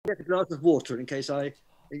get a glass of water in case I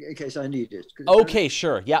need it. Okay,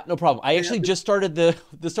 sure. Yeah, no problem. I actually just started the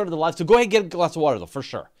live, so go ahead and get a glass of water though, for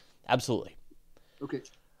sure. Absolutely. Okay.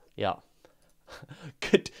 Yeah.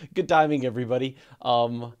 Good timing, everybody.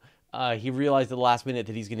 He realized at the last minute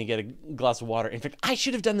that he's going to get a glass of water. In fact, I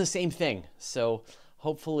should have done the same thing. So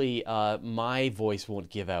hopefully, my voice won't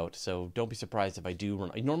give out. So don't be surprised if I do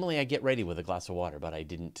run. Normally, I get ready with a glass of water, but I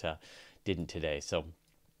didn't today. So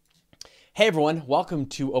hey everyone, welcome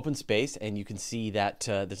to Open Space, and you can see that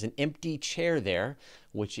there's an empty chair there,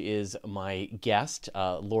 which is my guest,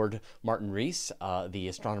 Lord Martin Rees, the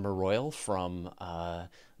Astronomer Royal from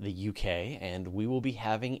the UK, and we will be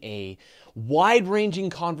having a wide-ranging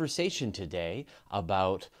conversation today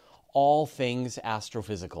about all things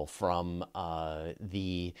astrophysical, from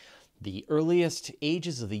the earliest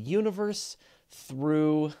ages of the universe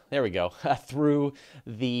through there we go through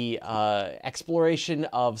the exploration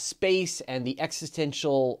of space and the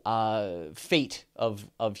existential fate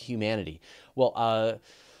of humanity. Well,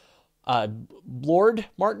 Lord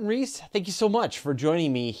Martin Rees, thank you so much for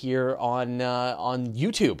joining me here on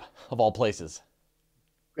YouTube of all places.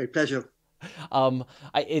 Great pleasure.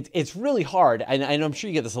 It's really hard, and I'm sure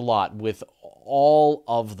you get this a lot with all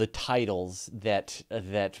of the titles that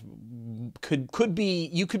could be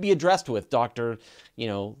you could be addressed with Doctor,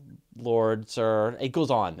 Lord, Sir. It goes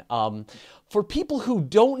on. For people who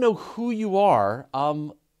don't know who you are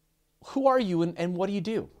you and what do you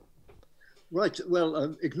do? Right.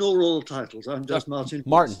 Well, ignore all titles. I'm just Martin.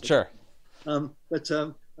 Martin, sure. But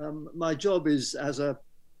my job is as a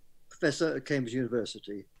professor at Cambridge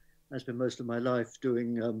University. I spent most of my life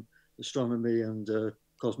doing astronomy and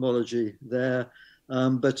cosmology there.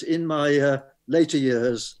 But in my later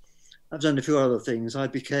years, I've done a few other things. I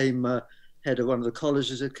became head of one of the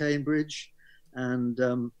colleges at Cambridge, and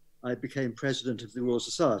I became president of the Royal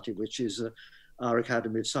Society, which is our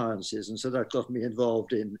Academy of Sciences. And so that got me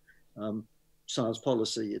involved in science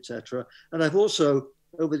policy, etc. And I've also,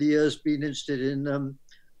 over the years, been interested in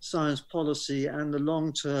science policy and the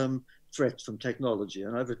long-term threats from technology.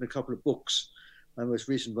 And I've written a couple of books, my most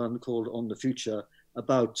recent one called On the Future,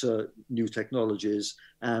 about new technologies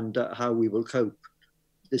and how we will cope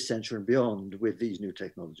this century and beyond with these new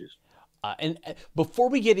technologies. And before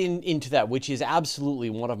we get into that, which is absolutely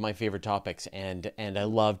one of my favorite topics, and I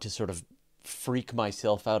love to sort of freak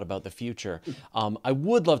myself out about the future, I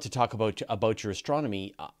would love to talk about your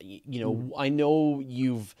astronomy. I know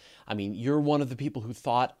you're one of the people who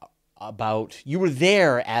thought about, you were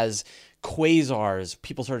there as quasars,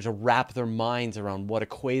 people started to wrap their minds around what a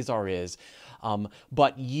quasar is.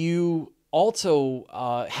 But you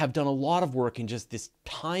also have done a lot of work in just this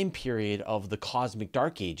time period of the cosmic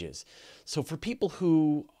dark ages. So for people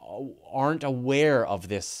who aren't aware of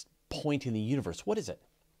this point in the universe, what is it?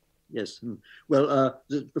 Yes. Well,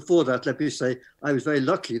 before that, let me say I was very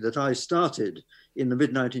lucky that I started in the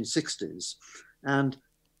mid-1960s. And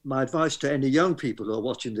my advice to any young people who are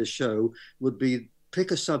watching this show would be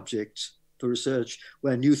pick a subject for research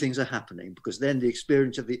where new things are happening, because then the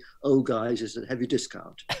experience of the old guys is at heavy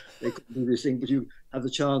discount. They could do this thing, but you have the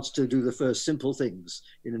chance to do the first simple things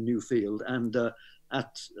in a new field. And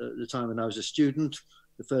at the time when I was a student,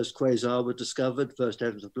 the first quasar were discovered, first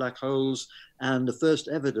evidence of black holes, and the first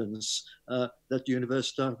evidence that the universe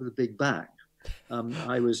started with a Big Bang.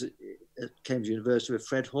 I was at Cambridge University, where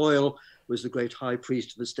Fred Hoyle was the great high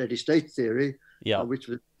priest of the steady state theory, which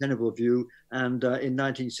was a tenable view. And in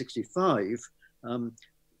 1965,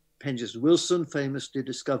 Penzias and Wilson famously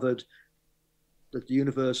discovered that the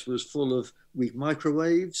universe was full of weak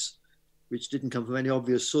microwaves, which didn't come from any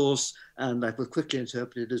obvious source, and that was quickly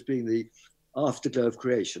interpreted as being the afterglow of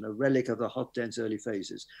creation, a relic of the hot, dense early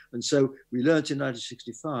phases. And so we learned in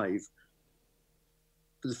 1965,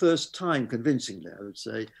 for the first time convincingly, I would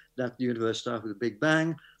say, that the universe started with a Big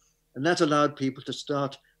Bang. And that allowed people to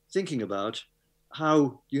start thinking about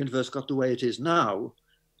how the universe got the way it is now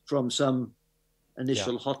from some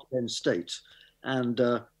initial hot, dense state. And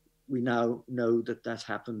we now know that that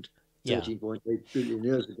happened 13.8 billion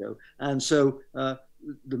years ago. And so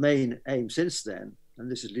the main aim since then, and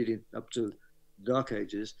this is leading up to the Dark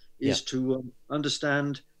Ages, is to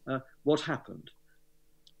understand what happened.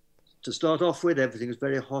 To start off with, everything was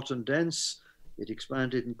very hot and dense. It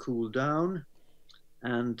expanded and cooled down.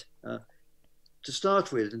 And to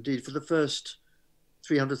start with, indeed, for the first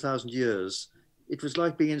 300,000 years, it was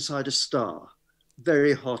like being inside a star,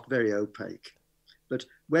 very hot, very opaque. But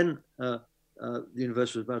when the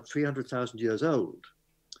universe was about 300,000 years old,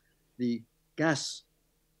 the gas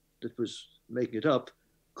that was making it up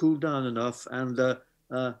cooled down enough and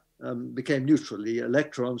became neutral. The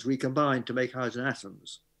electrons recombined to make hydrogen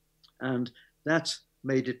atoms. And that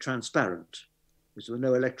made it transparent, because there were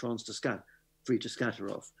no electrons free to scatter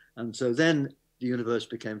off. And so then the universe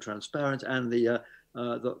became transparent, and the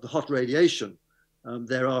hot radiation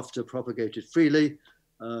thereafter propagated freely.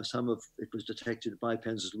 Some of it was detected by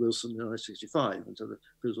Penzias-Wilson in 1965, and so it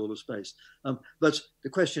fills all of space. But the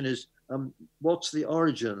question is, what's the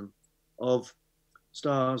origin of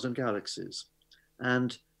stars and galaxies?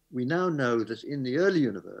 And we now know that in the early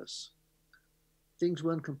universe, things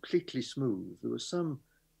weren't completely smooth. There were some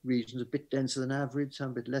regions a bit denser than average,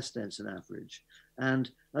 some a bit less dense than average.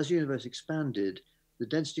 And as the universe expanded, the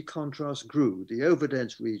density contrast grew. The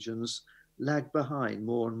overdense regions lagged behind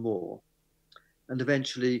more and more, and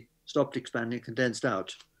eventually stopped expanding, condensed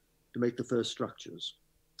out to make the first structures.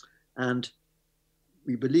 And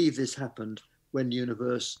we believe this happened when the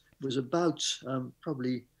universe was about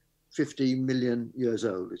probably 50 million years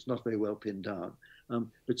old. It's not very well pinned down,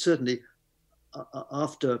 but certainly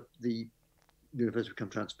after the universe became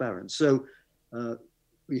transparent. So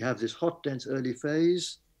we have this hot, dense early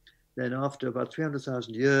phase. Then after about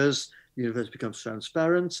 300,000 years, the universe becomes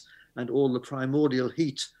transparent, and all the primordial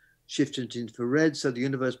heat shifted into infrared, so the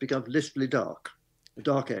universe becomes literally dark, a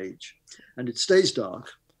dark age. And it stays dark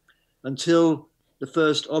until the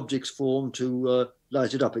first objects form to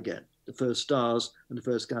light it up again, the first stars and the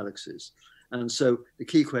first galaxies. And so the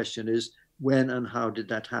key question is, when and how did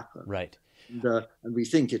that happen? Right. And we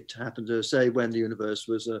think it happened to, say, when the universe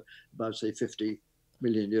was about, say, 50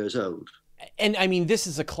 million years old. And I mean, this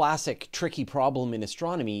is a classic tricky problem in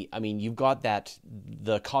astronomy. I mean, you've got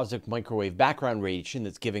the cosmic microwave background radiation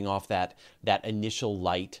that's giving off that initial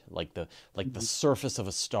light, like the surface of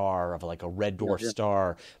a star, of like a red dwarf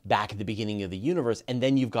star back at the beginning of the universe. And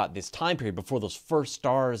then you've got this time period before those first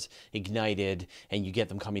stars ignited, and you get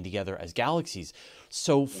them coming together as galaxies.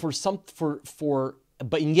 So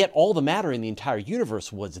but and yet all the matter in the entire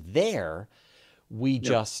universe was there.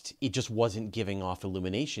 It just wasn't giving off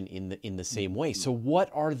illumination in the same way. So what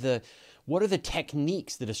are the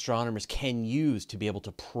techniques that astronomers can use to be able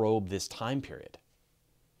to probe this time period?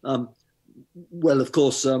 Well, of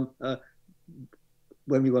course,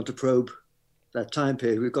 when we want to probe that time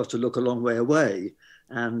period, we've got to look a long way away,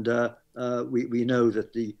 and we know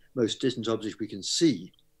that the most distant objects we can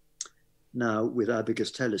see now with our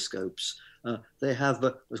biggest telescopes, they have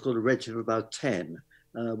what's called a redshift of about 10.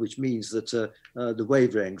 Which means that the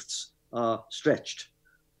wavelengths are stretched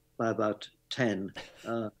by about 10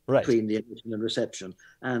 right. between the emission and reception.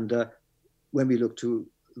 And when we look to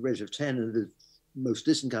the redshift of 10, and the most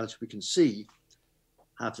distant galaxies we can see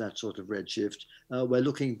have that sort of redshift, we're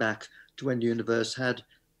looking back to when the universe had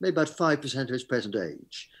maybe about 5% of its present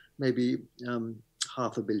age, maybe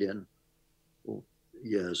 500 million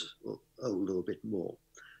years old or a bit more.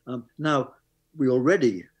 Now, we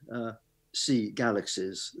already see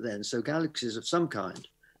galaxies then. So galaxies of some kind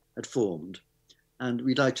had formed, and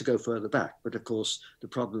we'd like to go further back. But of course, the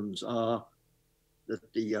problems are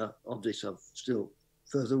that the objects are still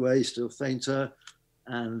further away, still fainter,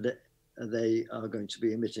 and they are going to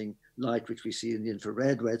be emitting light, which we see in the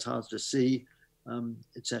infrared, where it's hard to see,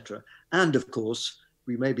 etc. And of course,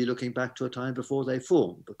 we may be looking back to a time before they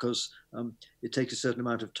formed, because it takes a certain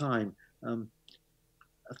amount of time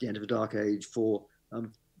at the end of a dark age for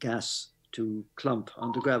gas to clump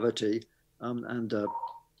under gravity, is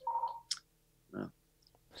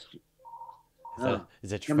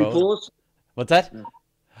that your phone? Can we pause? What's that? No.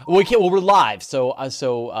 Well, we're live, so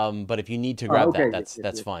but if you need to grab that,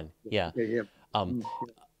 that's fine. Yeah. But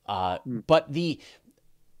I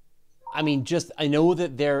know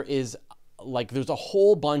that there's a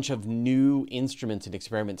whole bunch of new instruments and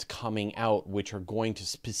experiments coming out which are going to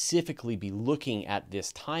specifically be looking at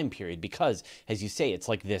this time period, because, as you say,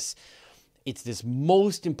 it's this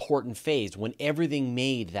most important phase when everything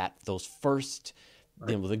made those first,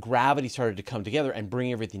 the gravity started to come together and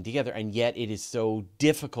bring everything together, and yet it is so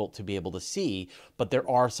difficult to be able to see. But there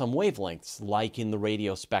are some wavelengths, like in the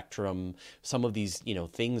radio spectrum, some of these,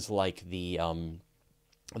 things like the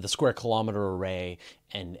square kilometer array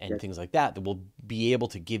and things like that will be able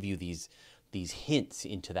to give you these hints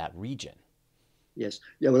into that region. Yes,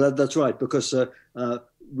 yeah, well, that's right, because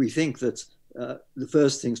we think that the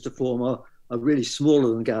first things to form are really smaller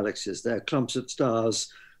than galaxies. They're clumps of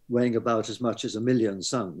stars weighing about as much as 1 million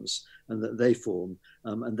suns, and that they form,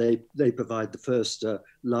 and they provide the first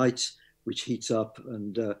light, which heats up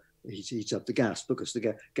and heats up the gas, because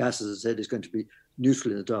the gas, as I said, is going to be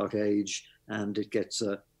neutral in the dark age, and it gets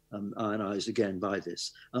ionized again by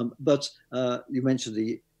this. But you mentioned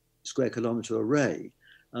the square kilometer array.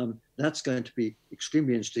 That's going to be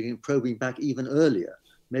extremely interesting in probing back even earlier,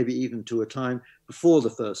 maybe even to a time before the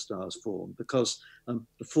first stars formed, because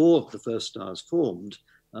before the first stars formed,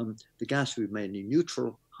 the gas was mainly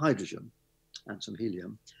neutral hydrogen and some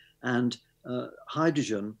helium, and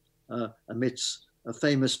hydrogen emits a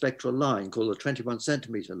famous spectral line called the 21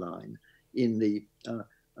 centimeter line in the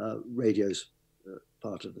radio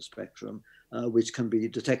part of the spectrum, which can be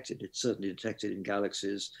detected. It's certainly detected in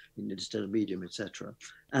galaxies, in interstellar medium, etc.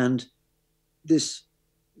 And this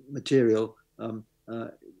material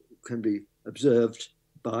can be observed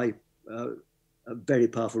by a very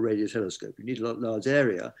powerful radio telescope. You need a large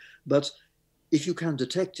area, but if you can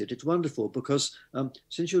detect it, it's wonderful, because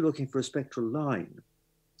since you're looking for a spectral line,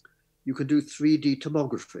 you can do 3D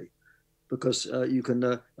tomography, because you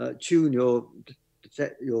can tune your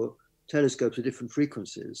telescope to different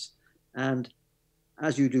frequencies. And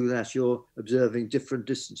as you do that, you're observing different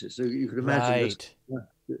distances. So you can imagine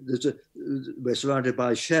that we're surrounded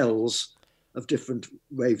by shells of different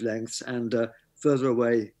wavelengths, and further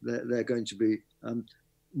away, they're going to be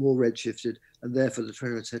more redshifted, and therefore the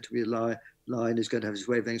 21 centimeter line is going to have its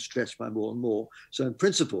wavelength stretched by more and more. So in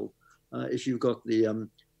principle, if you've got the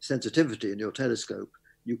sensitivity in your telescope,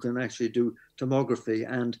 you can actually do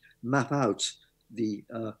tomography and map out the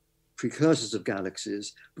precursors of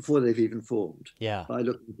galaxies before they've even formed. Yeah. By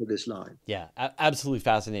looking for this line. Yeah, absolutely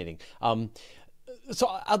fascinating.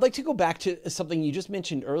 So I'd like to go back to something you just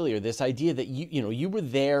mentioned earlier, this idea that you were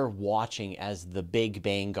there watching as the Big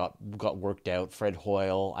Bang got worked out. Fred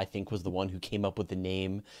Hoyle, I think, was the one who came up with the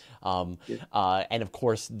name. Yeah. And of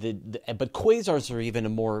course, but quasars are even a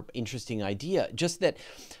more interesting idea. Just that,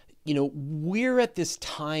 we're at this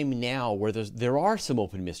time now where there are some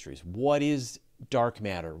open mysteries. What is dark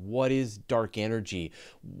matter? What is dark energy?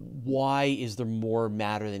 Why is there more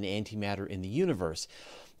matter than antimatter in the universe?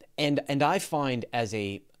 And I find as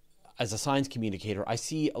a science communicator, I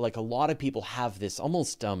see like a lot of people have this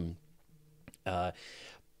almost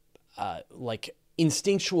like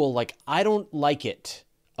instinctual, like I don't like it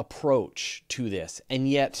approach to this, and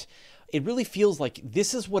yet it really feels like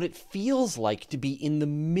this is what it feels like to be in the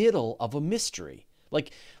middle of a mystery.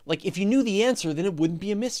 Like if you knew the answer, then it wouldn't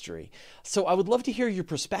be a mystery. So I would love to hear your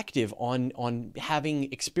perspective on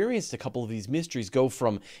having experienced a couple of these mysteries go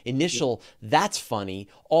from initial, that's funny,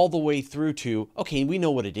 all the way through to, okay, we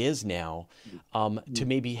know what it is now, to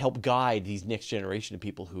maybe help guide these next generation of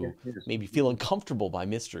people who maybe feel uncomfortable by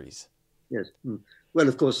mysteries. Yes. Well,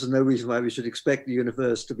 of course, there's no reason why we should expect the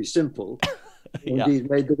universe to be simple. Yeah. Indeed,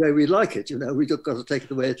 made the way we like it. We've got to take it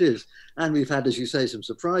the way it is. And we've had, as you say, some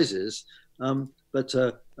surprises. But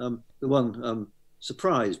the one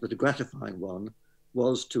surprise, but a gratifying one,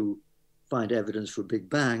 was to find evidence for a Big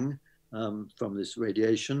Bang from this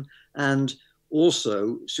radiation, and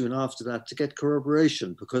also soon after that to get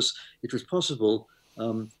corroboration, because it was possible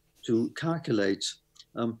to calculate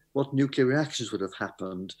what nuclear reactions would have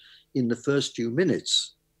happened in the first few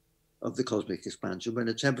minutes of the cosmic expansion, when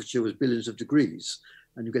the temperature was billions of degrees,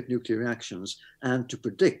 and you get nuclear reactions, and to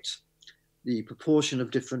predict the proportion of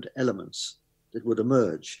different elements that would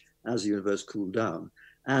emerge as the universe cooled down.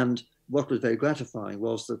 And what was very gratifying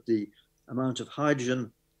was that the amount of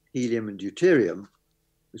hydrogen, helium, and deuterium,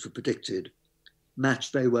 which were predicted,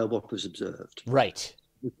 matched very well what was observed. Right.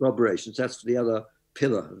 With corroborations, that's the other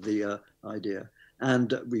pillar of the idea.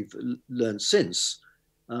 And we've learned since,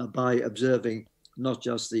 by observing not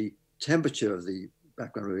just the temperature of the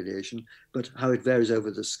background radiation, but how it varies over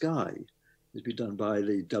the sky. It's been done by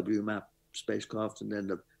the WMAP spacecraft and then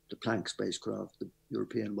the Planck spacecraft, the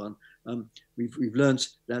European one. We've learned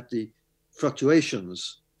that the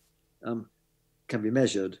fluctuations can be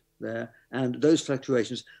measured there, and those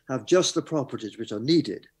fluctuations have just the properties which are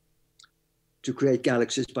needed to create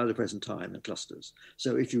galaxies by the present time and clusters.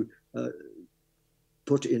 So if you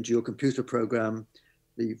put into your computer program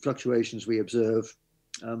the fluctuations we observe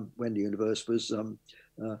when the universe was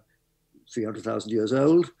 300,000 years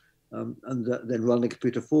old, and then run the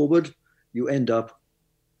computer forward, you end up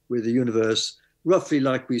with a universe roughly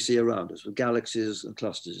like we see around us, with galaxies and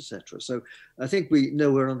clusters, etc. So I think we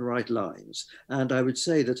know we're on the right lines. And I would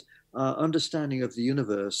say that our understanding of the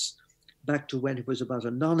universe back to when it was about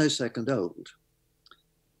a nanosecond old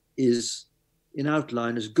is in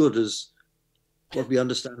outline as good as what we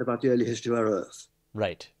understand about the early history of our Earth.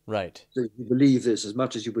 Right, right. So you believe this as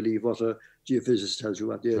much as you believe what a geophysicist tells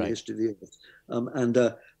you about the early history of the Earth. And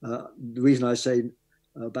the reason I say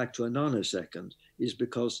back to a nanosecond is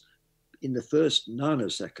because in the first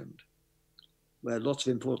nanosecond, where lots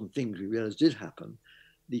of important things we realize did happen,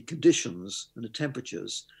 the conditions and the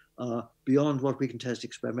temperatures are beyond what we can test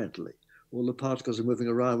experimentally. All the particles are moving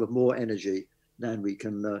around with more energy than we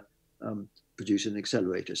can produce an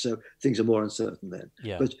accelerator. So things are more uncertain then.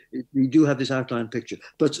 Yeah. But we do have this outline picture.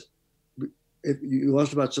 But if you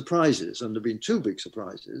asked about surprises, and there have been two big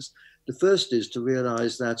surprises. The first is to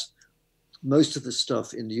realize that most of the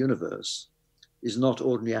stuff in the universe is not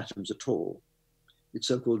ordinary atoms at all. It's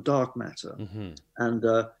so-called dark matter. Mm-hmm.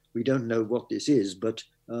 And we don't know what this is, but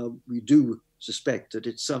we do suspect that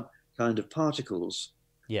it's some kind of particles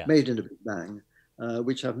Yeah. made in a Big Bang,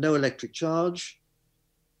 which have no electric charge,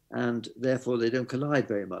 and therefore they don't collide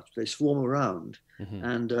very much. They swarm around, Mm-hmm.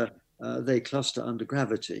 and they cluster under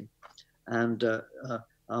gravity. And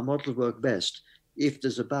our models work best if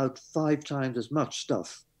there's about 5 times as much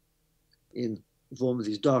stuff in the form of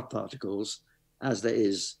these dark particles as there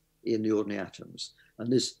is in the ordinary atoms.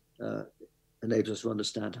 And this enables us to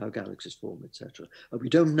understand how galaxies form, etc. We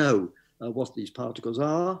don't know what these particles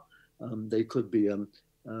are. They could be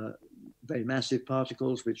very massive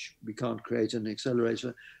particles, which we can't create in an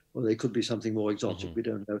accelerator, or they could be something more exotic. Mm-hmm. We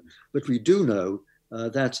don't know. But we do know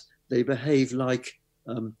that they behave like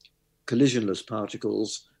collisionless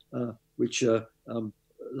particles, which are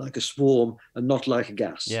like a swarm and not like a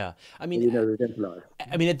gas. Yeah. I mean,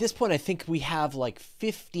 at this point, I think we have like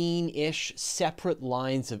 15-ish separate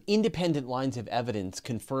lines of independent lines of evidence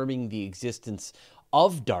confirming the existence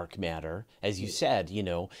of dark matter, as you said,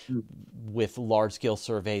 with large-scale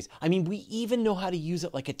surveys. I mean, we even know how to use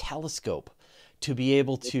it like a telescope to be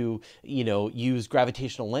able to, use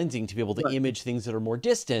gravitational lensing to be able to image things that are more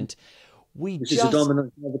distant. Which is a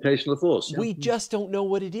dominant gravitational force. We just don't know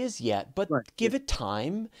what it is yet, but give it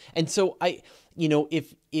time. And so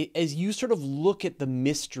as you sort of look at the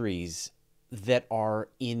mysteries that are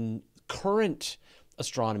in current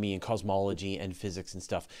astronomy and cosmology and physics and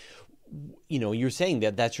stuff, you're saying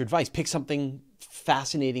that that's your advice. Pick something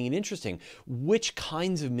fascinating and interesting. Which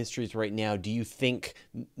kinds of mysteries right now do you think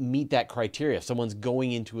meet that criteria? If someone's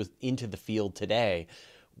going into the field today,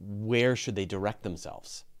 where should they direct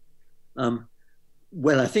themselves?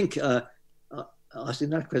 Well, I think asking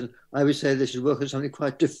that question, I would say they should work on something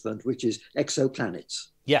quite different, which is exoplanets.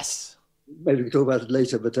 Yes. Maybe we can talk about it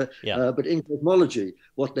later, but in cosmology,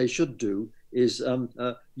 what they should do is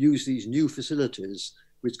use these new facilities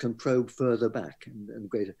which can probe further back in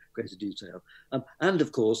greater detail. And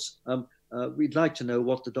of course, we'd like to know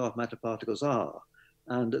what the dark matter particles are.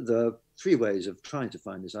 And there are 3 ways of trying to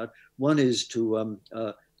find this out. One is to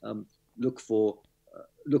look for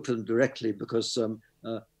them directly, because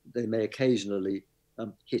they may occasionally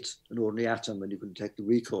hit an ordinary atom and you can detect the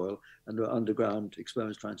recoil, and there are underground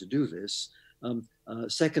experiments trying to do this.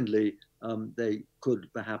 Secondly, they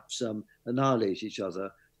could perhaps annihilate each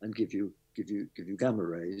other and give you gamma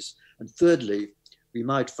rays. And thirdly, we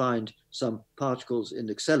might find some particles in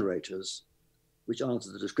accelerators which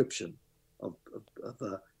answer the description of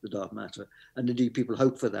the dark matter. And indeed, people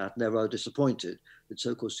hope for that, and they're rather disappointed that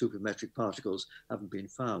so-called supermetric particles haven't been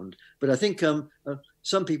found. But I think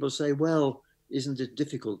some people say, well, isn't it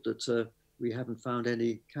difficult that we haven't found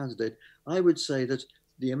any candidate? I would say that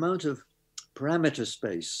the amount of parameter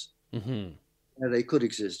space where they could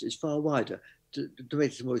exist is far wider. To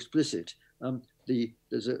make it more explicit, there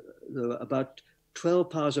are about 12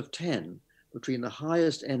 powers of 10 between the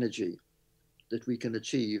highest energy that we can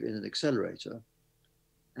achieve in an accelerator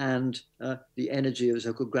and the energy of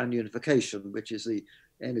so-called grand unification, which is the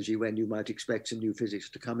energy when you might expect some new physics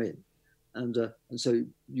to come in. And so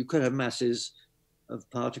you could have masses of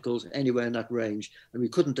particles anywhere in that range, and we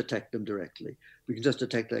couldn't detect them directly. We can just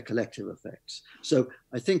detect their collective effects. So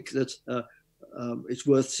I think that it's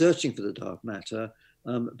worth searching for the dark matter,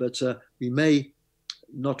 but we may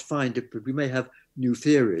not find it, but we may have new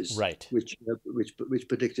theories which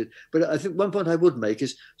predict it. But I think one point I would make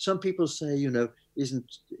is, some people say,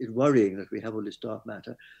 isn't it worrying that we have all this dark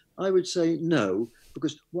matter? I would say no,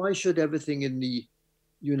 because why should everything in the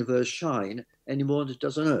universe shine any more than it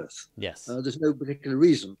does on Earth? Yes. There's no particular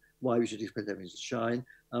reason why we should expect everything to shine.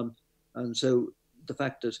 And so the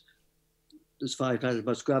fact that there's 5 times as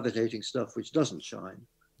much gravitating stuff which doesn't shine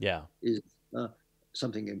is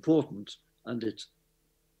something important, and it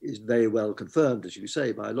is very well confirmed, as you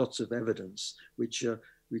say, by lots of evidence which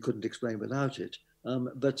we couldn't explain without it.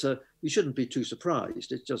 But we shouldn't be too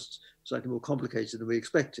surprised. It's just slightly more complicated than we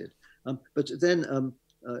expected. But then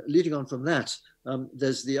leading on from that,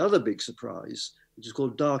 there's the other big surprise, which is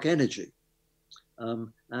called dark energy.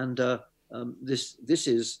 This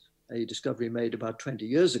is a discovery made about 20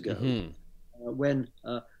 years ago, when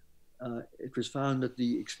it was found that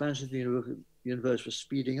the expansion of the universe was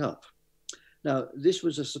speeding up. Now, this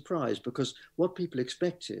was a surprise, because what people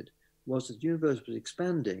expected was that the universe was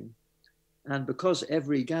expanding, and because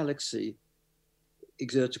every galaxy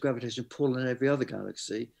exerts a gravitational pull on every other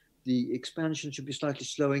galaxy, the expansion should be slightly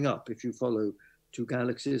slowing up. If you follow two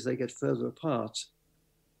galaxies, they get further apart,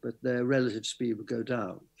 but their relative speed would go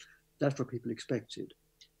down. That's what people expected.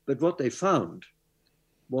 But what they found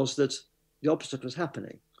was that the opposite was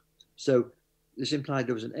happening. So this implied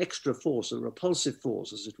there was an extra force, a repulsive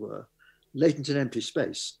force, as it were, latent in empty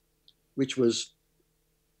space, which was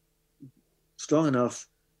strong enough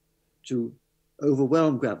to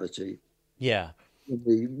overwhelm gravity. Yeah. In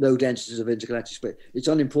the low densities of intergalactic space. It's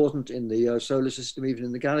unimportant in the solar system, even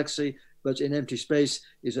in the galaxy, but in empty space,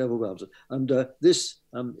 it overwhelms it. And this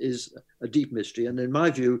is a deep mystery. And in my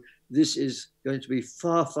view, this is going to be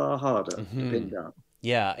far, far harder to pin down.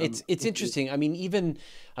 Yeah, it's interesting. I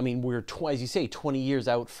mean, we're as you say, 20 years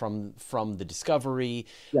out from the discovery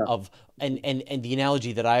of and the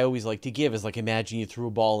analogy that I always like to give is like, imagine you threw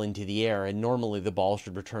a ball into the air, and normally the ball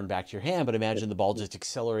should return back to your hand, but imagine the ball just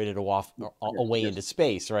accelerated away into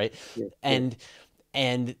space, right? And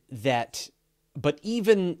that, but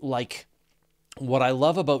even like, what I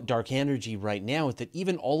love about dark energy right now is that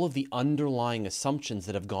even all of the underlying assumptions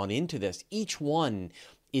that have gone into this, each one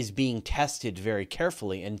is being tested very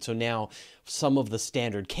carefully. And so now some of the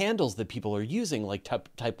standard candles that people are using, like type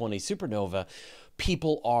 1a supernova,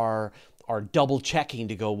 people are double checking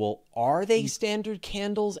to go, well, are they standard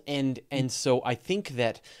candles? And so I think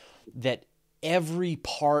that every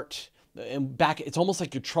part, and back, it's almost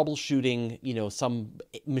like you're troubleshooting, some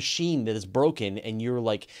machine that is broken, and you're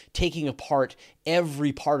like taking apart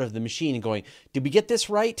every part of the machine and going, did we get this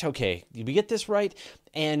right? Okay, did we get this right?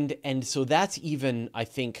 And so that's even, I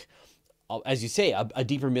think, as you say, a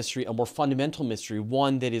deeper mystery, a more fundamental mystery,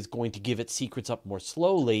 one that is going to give its secrets up more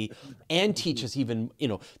slowly and teach us even,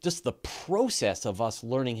 just the process of us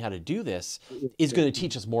learning how to do this is going to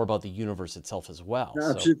teach us more about the universe itself as well. No,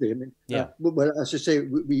 absolutely. So, I mean, yeah. Well, as I say,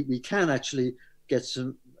 we can actually get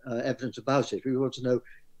some evidence about it. We want to know,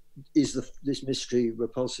 is this mystery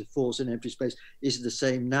repulsive force in empty space, is it the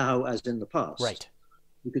same now as in the past? Right.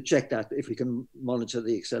 We could check that if we can monitor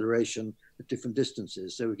the acceleration at different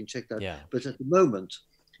distances, so we can check that. Yeah. But at the moment,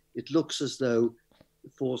 it looks as though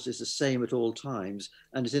the force is the same at all times,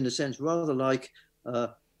 and it's in a sense rather like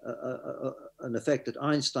an effect that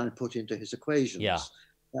Einstein put into his equations. Yeah.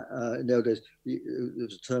 There's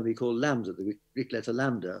a term he called lambda, the Greek letter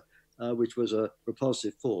lambda, which was a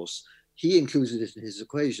repulsive force. He included it in his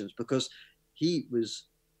equations because he was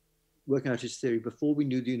working out his theory before we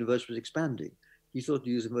knew the universe was expanding. He thought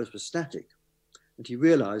the universe was static, and he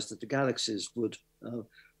realized that the galaxies would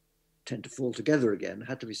tend to fall together again. There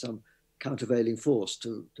had to be some countervailing force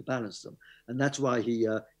to balance them. And that's why he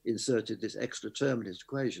inserted this extra term in his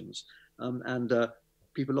equations.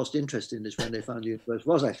 People lost interest in this when they found the universe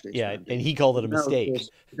was actually expanding. Yeah, and he called it a mistake. Now, of course,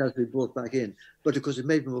 it has to be brought back in. But of course, it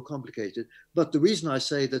made it more complicated. But the reason I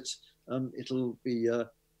say that it'll be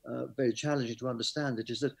very challenging to understand it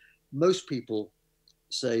is that most people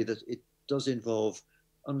say that it does involve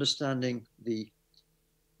understanding the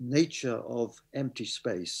nature of empty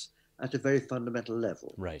space at a very fundamental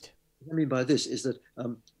level. Right. What I mean by this is that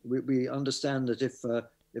we understand that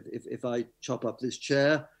if I chop up this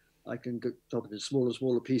chair, I can chop it into smaller and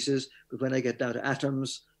smaller pieces, but when I get down to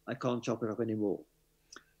atoms, I can't chop it up anymore.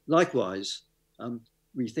 Likewise,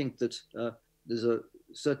 we think that there's a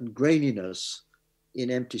certain graininess in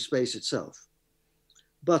empty space itself.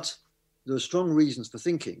 But there are strong reasons for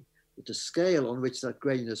thinking that the scale on which that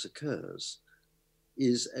graininess occurs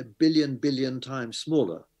is a billion times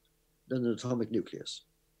smaller than an atomic nucleus.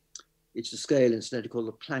 It's the scale, incidentally, called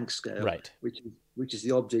the Planck scale, right, which is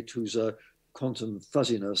the object whose quantum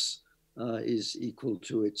fuzziness is equal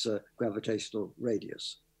to its gravitational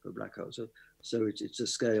radius for a black hole. So it's a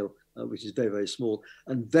scale which is very small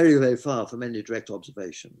and very far from any direct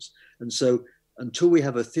observations. And so until we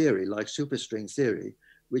have a theory like superstring theory,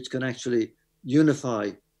 which can actually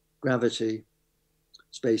unify gravity,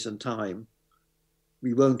 space and time,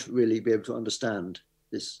 we won't really be able to understand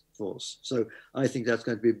this force. So I think that's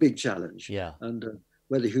going to be a big challenge. Yeah. And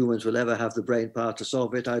whether humans will ever have the brain power to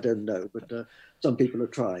solve it, I don't know. But some people are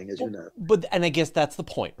trying, as you know. And I guess that's the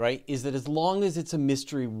point, right? Is that as long as it's a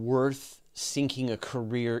mystery worth sinking a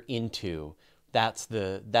career into, that's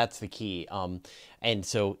the key. And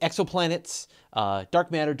so exoplanets,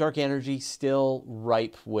 dark matter, dark energy, still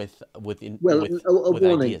ripe with warning.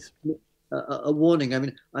 Ideas. A warning. I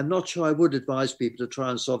mean, I'm not sure I would advise people to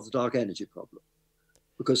try and solve the dark energy problem,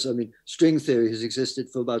 because I mean, string theory has existed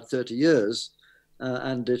for about 30 years,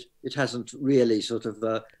 and it hasn't really sort of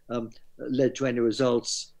led to any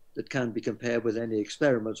results that can be compared with any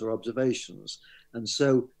experiments or observations. And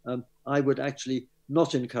so I would actually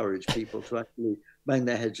not encourage people to actually bang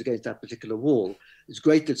their heads against that particular wall. It's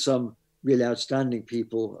great that some really outstanding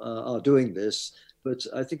people are doing this, but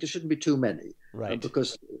I think there shouldn't be too many, Right.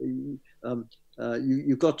 because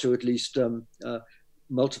you've got to at least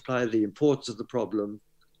multiply the importance of the problem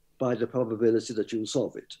by the probability that you'll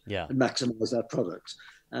solve it Yeah. and maximize that product.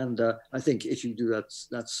 And I think if you do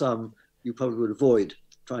that sum, you probably would avoid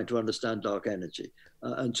trying to understand dark energy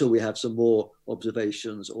until we have some more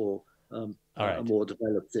observations or All a right. more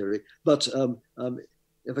developed theory. But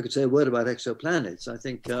if I could say a word about exoplanets, I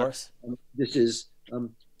think Of course. this is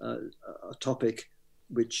a topic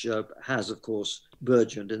which has, of course,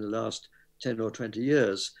 burgeoned in the last 10 or 20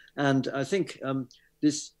 years. And I think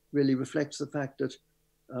this really reflects the fact that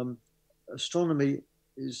astronomy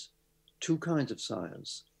is two kinds of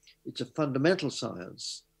science. It's a fundamental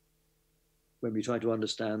science when we try to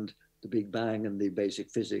understand the Big Bang and the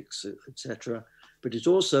basic physics, etc. But it's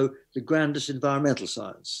also the grandest environmental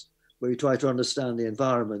science, where we try to understand the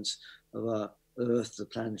environment of our Earth, the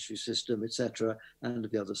planetary system, etc., and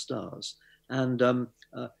the other stars. And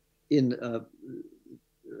in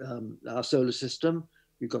our solar system,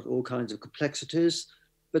 we've got all kinds of complexities,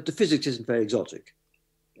 but the physics isn't very exotic.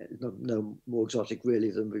 No more exotic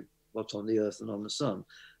really than what's on the Earth and on the Sun.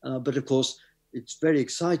 But of course, it's very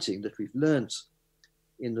exciting that we've learned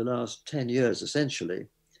in the last 10 years, essentially,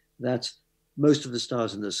 that most of the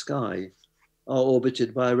stars in the sky are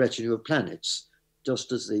orbited by a retinue of planets,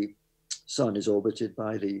 just as the Sun is orbited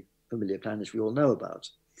by the familiar planets we all know about,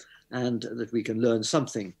 and that we can learn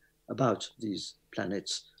something about these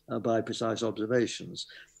planets by precise observations.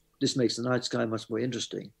 This makes the night sky much more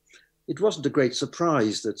interesting. It wasn't a great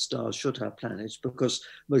surprise that stars should have planets, because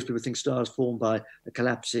most people think stars form by a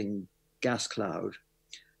collapsing gas cloud.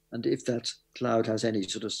 And if that cloud has any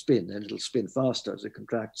sort of spin, then it'll spin faster as it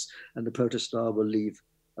contracts, and the protostar will leave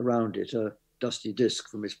around it a dusty disk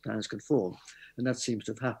from which planets can form. And that seems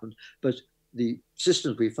to have happened. But the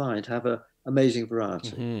systems we find have an amazing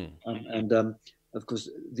variety. And of course,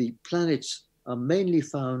 the planets are mainly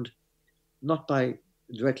found not by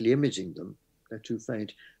directly imaging them, they're too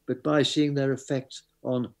faint, but by seeing their effect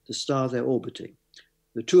on the star they're orbiting.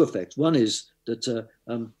 The two effects. One is that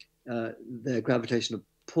their gravitational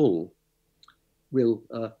pull will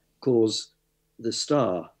cause the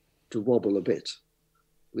star to wobble a bit,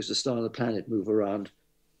 because the star and the planet move around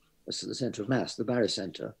the center of mass, the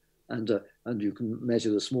barycenter, and you can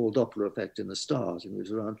measure the small Doppler effect in the star as it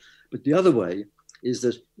moves around. But the other way is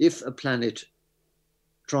that if a planet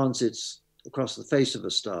transits across the face of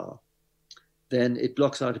a star, then it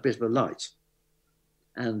blocks out a bit of a light.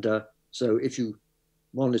 And so if you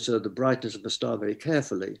monitor the brightness of a star very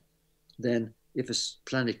carefully, then if a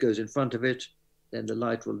planet goes in front of it, then the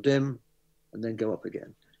light will dim and then go up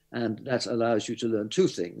again. And that allows you to learn two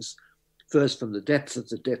things. First, from the depth of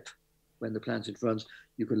the dip, when the planet's in front,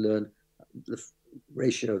 you can learn the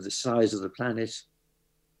ratio of the size of the planet,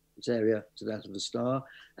 its area, to that of the star.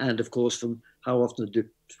 And of course, from how often the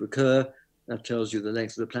dips recur, that tells you the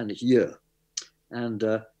length of the planet year. And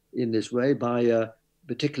in this way, by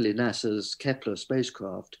particularly NASA's Kepler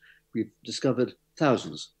spacecraft, we've discovered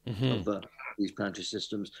thousands of these planetary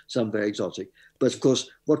systems, some very exotic. But of course,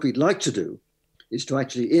 what we'd like to do is to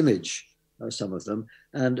actually image some of them.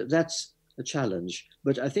 And that's a challenge.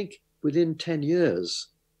 But I think within 10 years,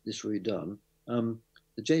 this will be done.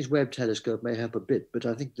 The James Webb Telescope may help a bit, but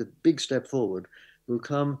I think the big step forward will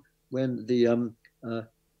come when the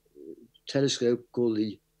telescope called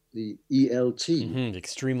the ELT,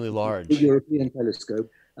 extremely the large. European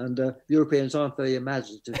telescope, and Europeans aren't very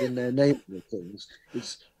imaginative in their naming of things.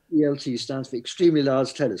 It's ELT stands for Extremely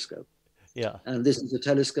Large Telescope. Yeah. And this is a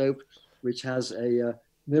telescope which has a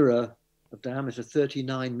mirror of diameter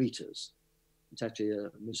 39 meters. It's actually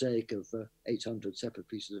a mosaic of 800 separate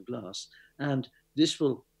pieces of glass. And this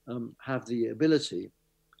will have the ability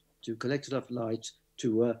to collect enough light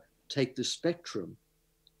to take the spectrum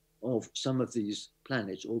of some of these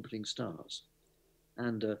planets orbiting stars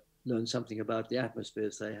and learn something about the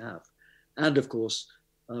atmospheres they have. And of course,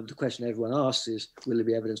 the question everyone asks is, will there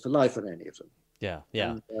be evidence for life on any of them? Yeah,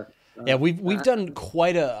 yeah. And, We've done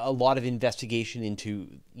quite a lot of investigation into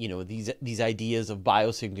these ideas of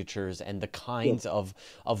biosignatures and the kinds of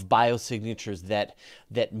biosignatures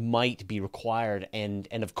that might be required, and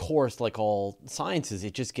of course, like all sciences,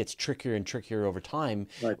 it just gets trickier and trickier over time.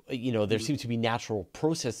 right. There seems to be natural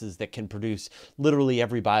processes that can produce literally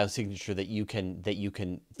every biosignature that you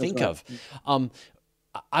can think right. of.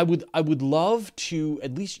 I would love to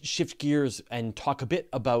at least shift gears and talk a bit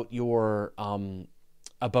about your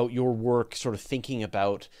work, sort of thinking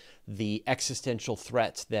about the existential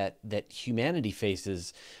threats that humanity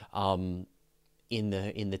faces in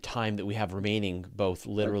the time that we have remaining, both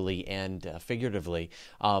literally and figuratively.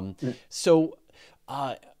 Yeah. So,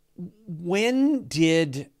 when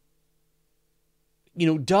did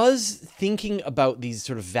does thinking about these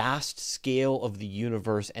sort of vast scale of the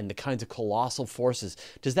universe and the kinds of colossal forces,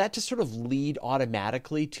 does that just sort of lead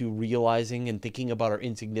automatically to realizing and thinking about our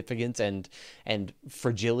insignificance and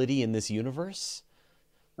fragility in this universe?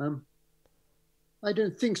 Um, I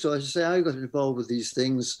don't think so. As I say, I got involved with these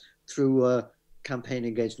things through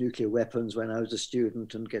campaigning against nuclear weapons when I was a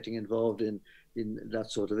student and getting involved in that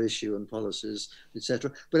sort of issue and policies,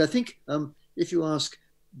 etc. But I think if you ask,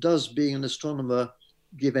 does being an astronomer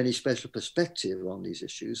give any special perspective on these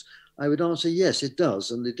issues, I would answer yes, it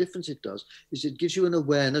does. And the difference it does is it gives you an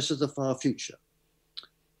awareness of the far future.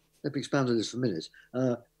 Let me expand on this for a minute.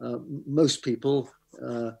 Most people,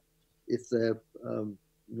 if they're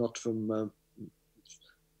not from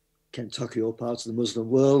Kentucky or parts of the Muslim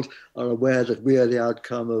world, are aware that we are the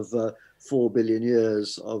outcome of 4 billion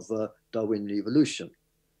years of Darwinian evolution.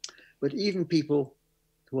 But even people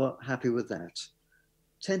who are happy with that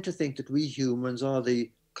tend to think that we humans are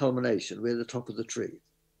the culmination, we're the top of the tree.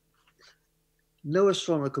 No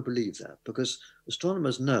astronomer could believe that, because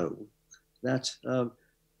astronomers know that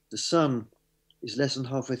the sun is less than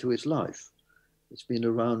halfway through its life. It's been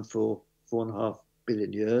around for 4.5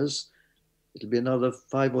 billion years. It'll be another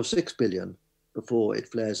 5 or 6 billion before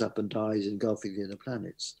it flares up and dies, engulfing the inner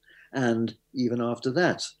planets. And even after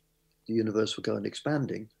that, the universe will go on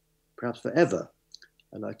expanding, perhaps forever.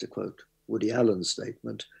 I like to quote Woody Allen's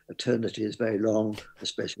statement, eternity is very long,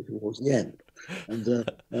 especially towards the end. And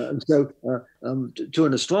so to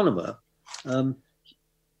an astronomer,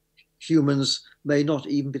 humans may not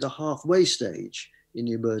even be the halfway stage in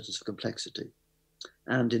the emergence of complexity.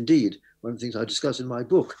 And indeed, one of the things I discuss in my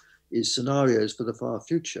book is scenarios for the far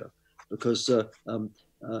future, because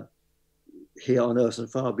here on Earth and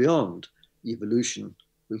far beyond, evolution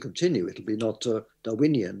will continue. It'll be not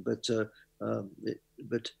Darwinian,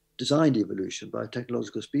 but designed evolution by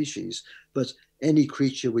technological species. But any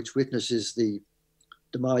creature which witnesses the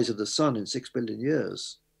demise of the sun in 6 billion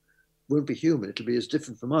years won't be human. It'll be as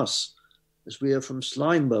different from us as we are from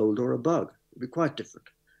slime mold or a bug. It'll be quite different.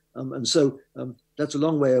 And so that's a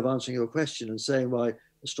long way of answering your question and saying why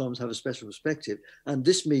astronomers have a special perspective. And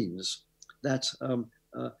this means that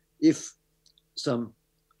if some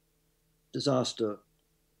disaster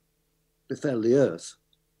befell the Earth,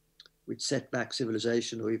 which set back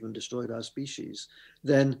civilization or even destroyed our species,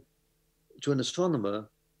 then to an astronomer,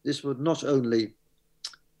 this would not only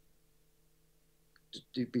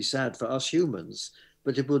be sad for us humans,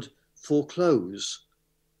 but it would foreclose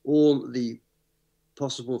all the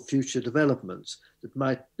possible future developments that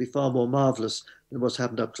might be far more marvelous than what's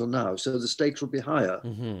happened up till now. So the stakes would be higher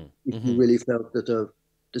if you really felt that a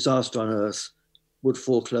disaster on Earth would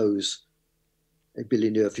foreclose a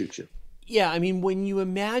billion-year future. Yeah, I mean, when you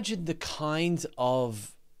imagine the kinds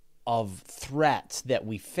of threats that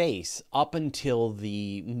we face up until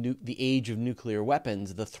the age of nuclear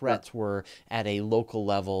weapons, the threats were at a local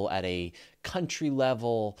level, at a country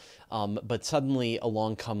level, but suddenly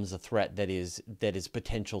along comes a threat that is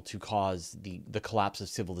potential to cause the collapse of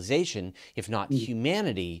civilization, if not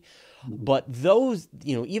humanity. But those,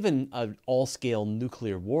 even an all-scale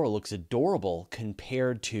nuclear war looks adorable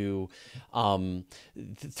compared to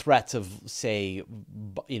threats of, say,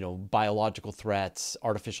 biological threats,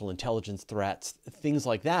 artificial intelligence threats, things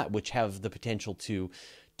like that, which have the potential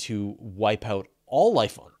to wipe out all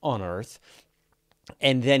life on Earth.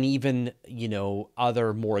 And then even,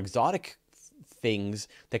 other more exotic things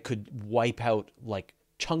that could wipe out like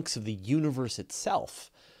chunks of the universe itself.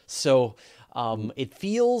 So it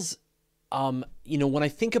feels, when I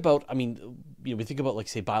think about, we think about, like,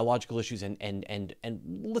 say, biological issues and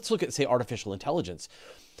let's look at, say, artificial intelligence.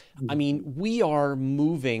 I mean, we are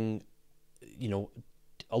moving,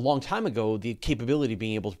 a long time ago, the capability of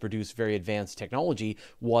being able to produce very advanced technology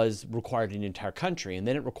was required in an entire country, and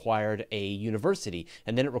then it required a university,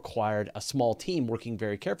 and then it required a small team working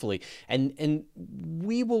very carefully. And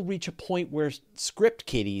we will reach a point where script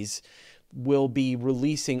kiddies will be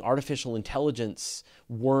releasing artificial intelligence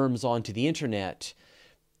worms onto the internet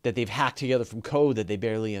that they've hacked together from code that they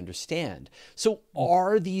barely understand. So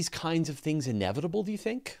are these kinds of things inevitable, do you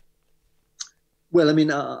think? Well, I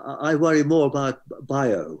mean, I worry more about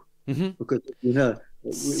bio, because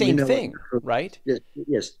Same thing, right? Yes,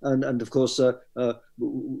 yes, and of course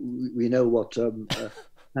we know what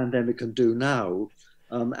pandemic can do now,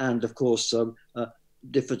 and of course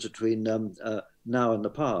difference between now and the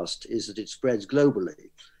past is that it spreads globally,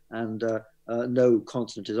 and no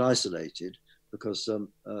continent is isolated, because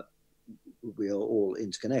we are all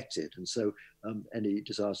interconnected. And so any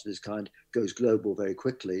disaster of this kind goes global very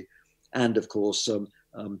quickly. And of course,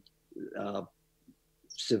 our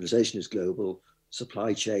civilization is global,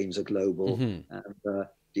 supply chains are global, and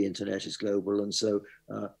the internet is global. And so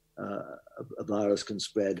a virus can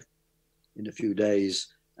spread in a few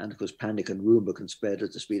days. And of course, panic and rumor can spread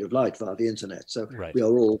at the speed of light via the internet. So we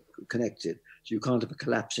are all connected. So you can't have a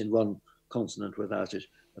collapse in one continent without it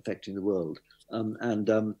affecting the world.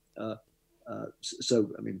 So,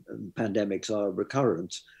 I mean, pandemics are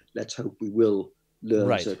recurrent. Let's hope we will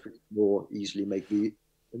learn to more easily make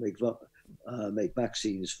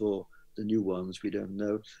vaccines for the new ones. We don't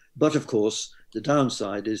know. But of course, the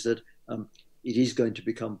downside is that it is going to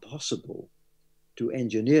become possible to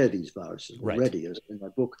engineer these viruses already. As in my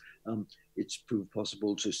book, it's proved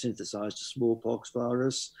possible to synthesize the smallpox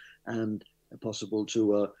virus and possible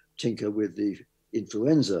to tinker with the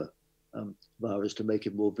influenza virus to make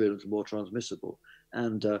it more virulent and more transmissible.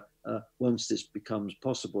 And once this becomes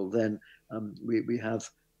possible, then we have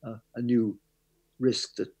a new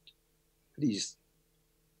risk that these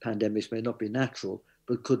pandemics may not be natural,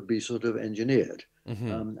 but could be sort of engineered.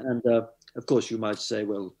 Of course, you might say,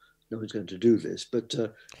 well, no one's going to do this. But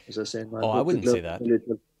as I say in my book, I wouldn't say that.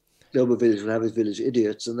 Global village will have its village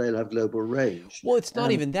idiots, and they'll have global range. Well, it's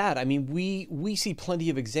not even that. I mean, we see plenty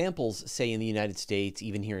of examples, say in the United States,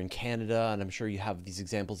 even here in Canada, and I'm sure you have these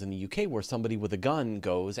examples in the UK, where somebody with a gun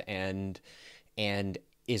goes and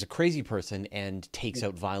is a crazy person and takes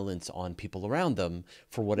out violence on people around them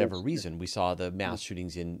for whatever reason. We saw the mass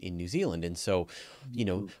shootings in New Zealand, and so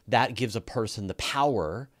that gives a person the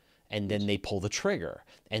power, and then they pull the trigger.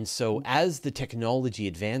 And so as the technology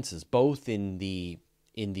advances, both in the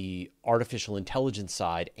artificial intelligence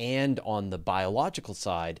side and on the biological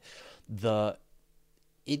side,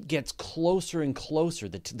 it gets closer and closer.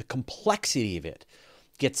 The complexity of it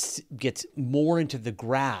gets more into the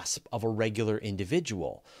grasp of a regular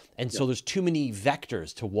individual. And so there's too many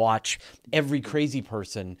vectors to watch every crazy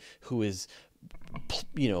person who is,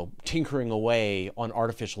 tinkering away on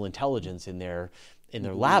artificial intelligence in their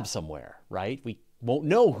lab somewhere, right? We won't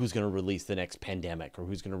know who's going to release the next pandemic or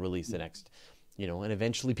who's going to release the next, and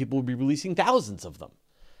eventually people will be releasing thousands of them.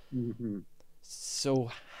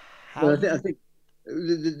 So how? Well, I think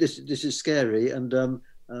this is scary, and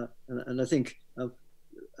I think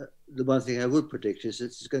the one thing I would predict is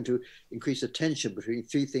it's going to increase the tension between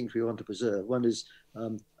three things we want to preserve. One is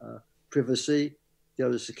privacy, the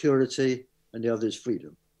other is security, and the other is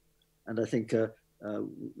freedom. And I think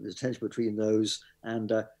there's tension between those,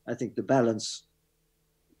 and I think the balance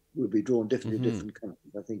will be drawn differently in different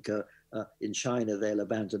countries. I think in China they'll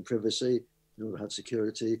abandon privacy, you'll have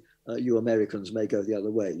security. You Americans may go the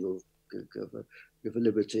other way. You'll go for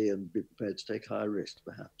liberty and be prepared to take higher risks,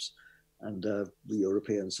 perhaps. And the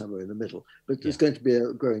Europeans somewhere in the middle. But there's going to be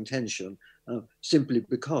a growing tension simply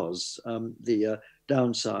because the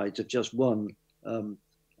downsides of just one lone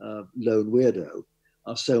weirdo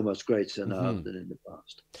are so much greater now than in the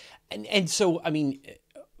past. And so, I mean,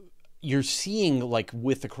 you're seeing, like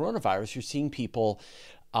with the coronavirus, you're seeing people,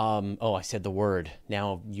 I said the word,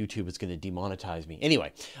 now YouTube is going to demonetize me.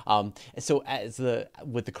 Anyway, so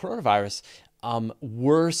with the coronavirus,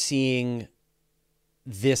 we're seeing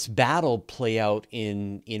this battle play out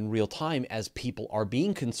in real time as people are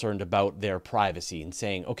being concerned about their privacy and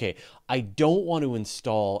saying, okay, I don't want to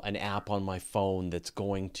install an app on my phone that's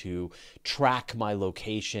going to track my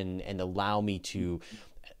location and allow me to,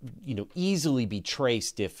 easily be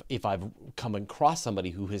traced if I've come across somebody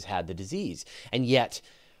who has had the disease. And yet,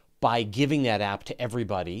 by giving that app to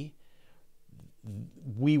everybody,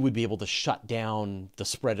 we would be able to shut down the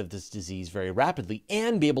spread of this disease very rapidly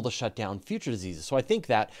and be able to shut down future diseases. So I think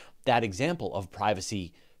that example of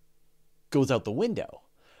privacy goes out the window,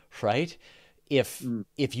 right? If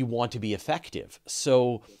you want to be effective.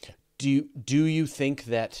 So do you think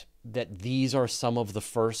that these are some of the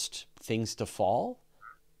first things to fall?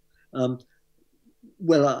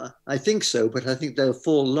 Well, I think so, but I think they'll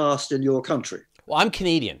fall last in your country. Well, I'm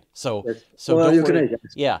Canadian, so Yes. don't you're worry. Canadian.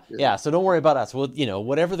 Yeah. So don't worry about us. Well,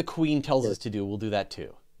 whatever the Queen tells us to do, we'll do that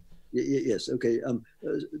too. Yes. Okay.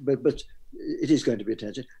 But it is going to be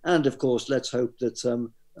attention, and of course, let's hope that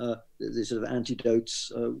the sort of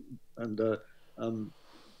antidotes and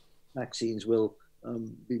vaccines will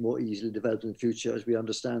be more easily developed in the future as we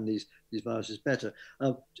understand these viruses better.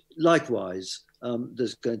 Likewise,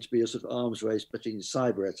 there's going to be a sort of arms race between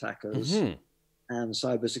cyber attackers and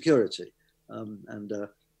cyber security. And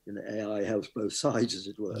AI helps both sides, as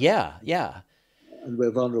it were. Yeah. And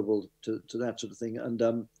we're vulnerable to that sort of thing. And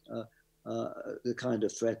the kind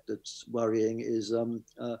of threat that's worrying is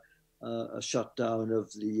a shutdown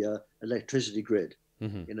of the electricity grid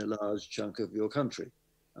Hmm. in a large chunk of your country,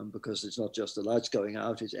 because it's not just the lights going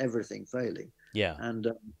out, it's everything failing. Yeah.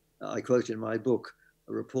 And I quote in my book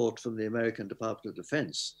a report from the American Department of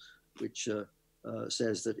Defense, which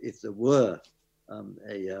says that if there were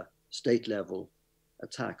a state level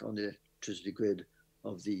attack on the electricity grid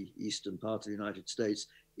of the eastern part of the United States,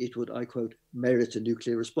 it would, I quote, merit a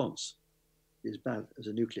nuclear response. Is bad as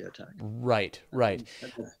a nuclear attack. Right. Right.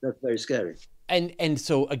 That's very scary. And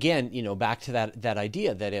so again, back to that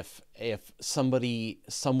idea that if somebody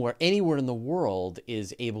somewhere anywhere in the world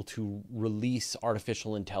is able to release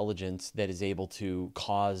artificial intelligence that is able to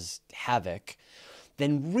cause havoc,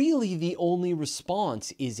 then really the only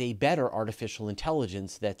response is a better artificial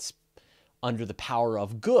intelligence that's under the power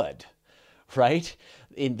of good, right?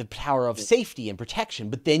 In the power of safety and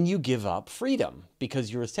protection. But then you give up freedom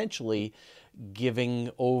because you're essentially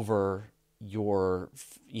giving over your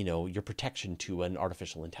protection to an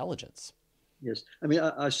artificial intelligence. Yes, I mean,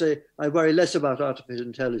 I say I worry less about artificial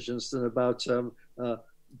intelligence than about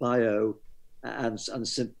bio and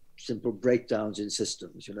simple breakdowns in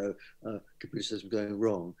systems. Computer systems going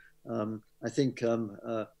wrong. I think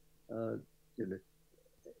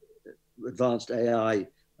advanced AI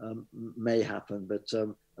may happen, but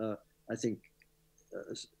I think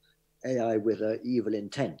AI with an evil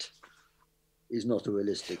intent is not a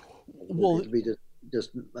realistic. Well, it'll be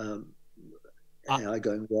just AI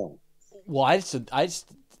going wrong. Well, I just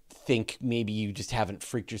think maybe you just haven't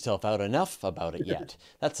freaked yourself out enough about it yet.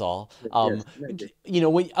 That's all. Yes,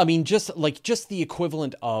 Just the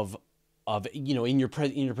equivalent of in your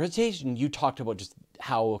presentation, you talked about just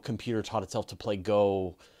how a computer taught itself to play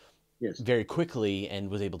Go yes, very quickly and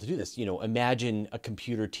was able to do this. Imagine a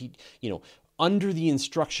computer under the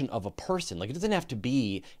instruction of a person. Like, it doesn't have to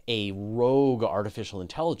be a rogue artificial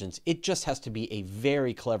intelligence. It just has to be a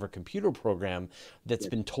very clever computer program that's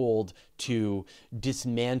been told to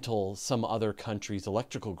dismantle some other country's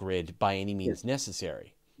electrical grid by any means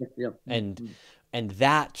necessary. yeah. And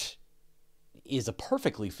that is a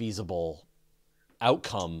perfectly feasible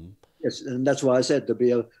outcome. Yes, and that's why I said there'll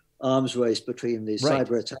be an arms race between the Right.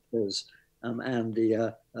 cyber attackers and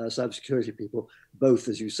the cybersecurity people. Both,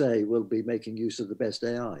 as you say, will be making use of the best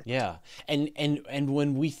AI. Yeah. And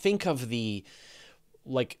when we think of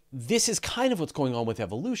this is kind of what's going on with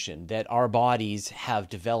evolution, that our bodies have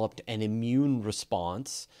developed an immune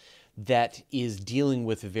response that is dealing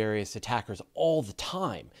with various attackers all the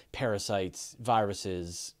time, parasites,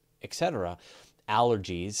 viruses, etc.,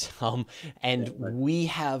 allergies. And Right. we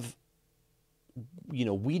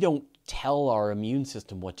don't tell our immune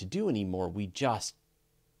system what to do anymore. We just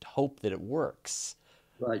hope that it works.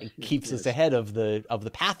 Right. It keeps us ahead of the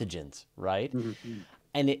pathogens, right? Mm-hmm.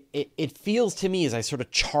 And it feels to me, as I sort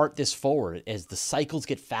of chart this forward, as the cycles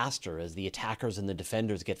get faster, as the attackers and the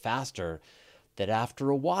defenders get faster, that after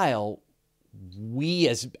a while, we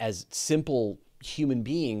as simple human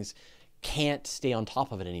beings can't stay on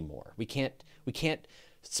top of it anymore. We can't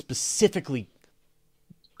specifically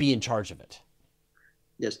be in charge of it.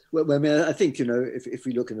 Yes. Well, I mean, I think, if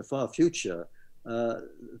we look in the far future,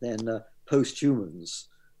 then post-humans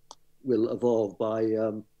will evolve by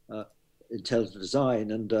intelligent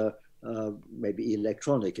design and maybe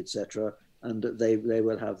electronic, etc. And they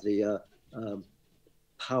will have the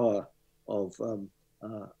power of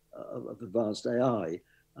advanced AI,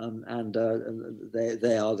 and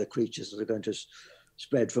they are the creatures that are going to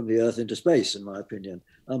spread from the Earth into space, in my opinion.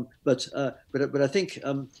 But I think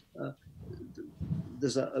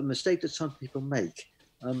there's a mistake that some people make.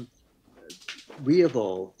 We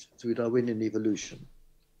evolved through Darwinian evolution,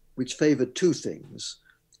 which favored two things.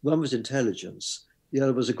 One was intelligence, the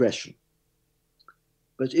other was aggression.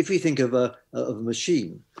 But if we think of a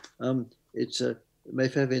machine, it may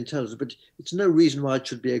favor intelligence, but it's no reason why it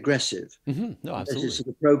should be aggressive. Mm-hmm. No, absolutely. It's sort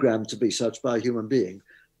of programmed to be such by a human being.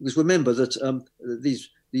 Because remember that these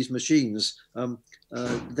machines,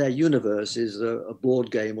 their universe is a board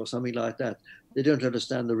game or something like that. They don't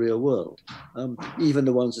understand the real world, even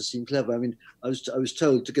the ones that seem clever. I mean, I was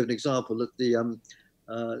told, to give an example, that the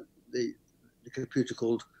computer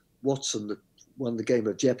called Watson that won the game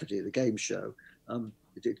of Jeopardy, the game show,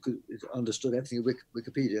 it understood everything in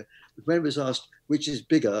Wikipedia. But when it was asked which is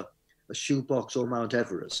bigger, a shoebox or Mount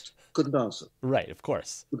Everest, couldn't answer. Right, of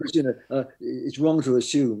course. Because it's wrong to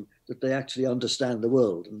assume that they actually understand the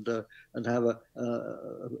world and have a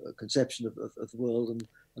conception of the world and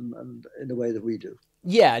in a way that we do.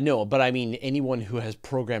 Yeah, no, but I mean, anyone who has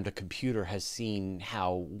programmed a computer has seen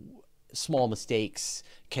how small mistakes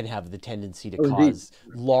can have the tendency to Oh, indeed. cause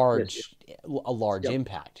Yes, yes, a large yeah.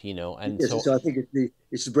 impact, you know. And Yes, so, so I think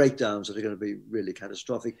it's the breakdowns that are going to be really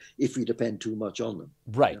catastrophic if we depend too much on them.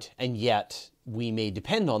 Yeah, right. And yet we may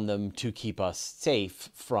depend on them to keep us safe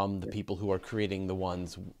from the yeah, people who are creating the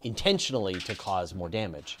ones intentionally to cause more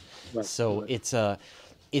damage. right, So right. it's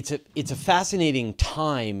a fascinating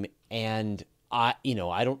time, and I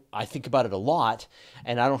think about it a lot,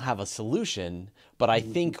 and I don't have a solution, but I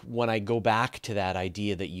Mhm. think when I go back to that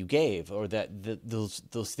idea that you gave, or those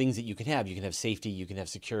things that you can have safety, you can have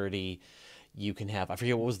security, you can have, I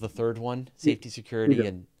forget what was the third one, Yeah, safety, security, freedom,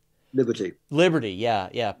 and liberty. liberty. Yeah,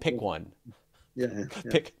 yeah. Yeah, Pick one. yeah,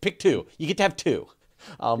 yeah, Pick two. You get to have two.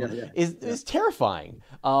 yeah, yeah, yeah. Is terrifying.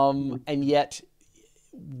 Mhm. And yet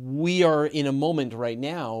we are in a moment right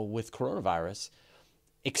now with coronavirus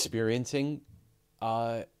experiencing.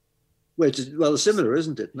 Uh, Well, well, similar,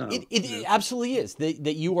 isn't it? Now, it absolutely is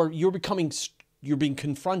that you're being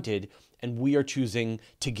confronted, and we are choosing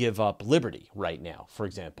to give up liberty right now. For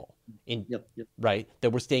example, in yep, yep. right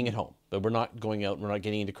that we're staying at home, that we're not going out, we're not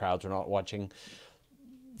getting into crowds, we're not watching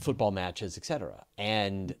football matches, etc.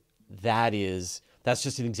 And that's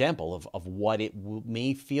just an example of what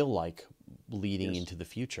may feel like leading Yes, into the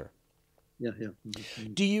future. yeah, yeah.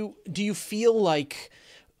 Mhm, mhm. Do you feel like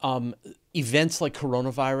um, events like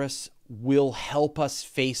coronavirus will help us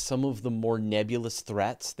face some of the more nebulous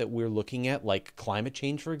threats that we're looking at, like climate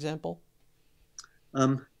change, for example?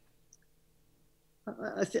 Um,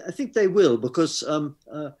 I think they will because,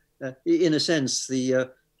 in a sense, the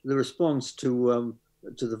response to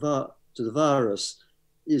the virus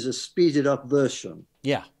is a speeded up version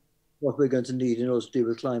Yeah, what we're going to need in order to deal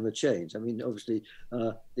with climate change. I mean, obviously,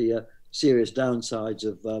 the serious downsides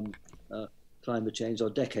of climate change are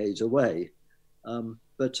decades away.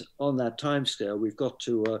 But on that timescale, we've got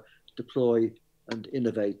to deploy and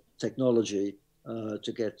innovate technology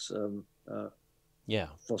to get yeah.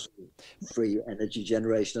 fossil free energy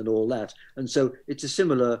generation and all that. And so it's a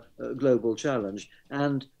similar global challenge.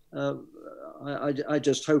 And uh, I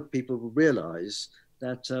just hope people will realize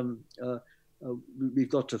that we've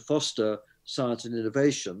got to foster science and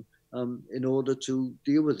innovation in order to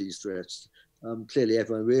deal with these threats. Clearly,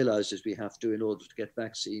 everyone realizes we have to in order to get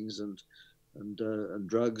vaccines and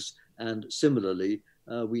drugs. And similarly,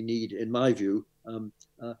 we need, in my view,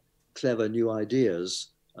 clever new ideas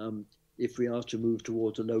if we are to move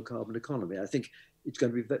towards a low carbon economy. I think it's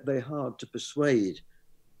going to be very hard to persuade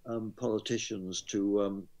politicians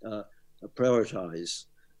to prioritize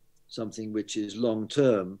something which is long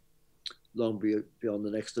term, long beyond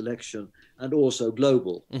the next election, and also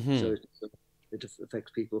global. Hmm. So it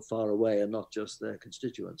affects people far away and not just their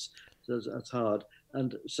constituents. So that's hard.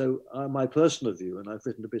 And so my personal view, and I've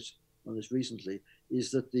written a bit on this recently,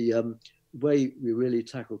 is that the way we really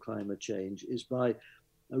tackle climate change is by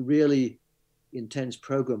a really intense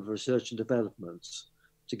program of research and development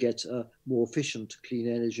to get more efficient clean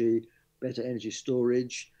energy, better energy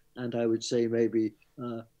storage, and I would say maybe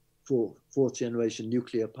for fourth generation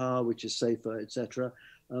nuclear power, which is safer, etc.,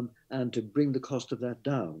 and to bring the cost of that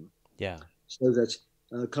down Yeah. so that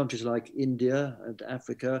countries like India and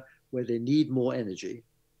Africa, where they need more energy,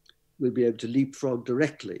 will be able to leapfrog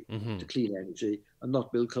directly Hmm. to clean energy and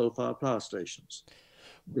not build coal-fired power stations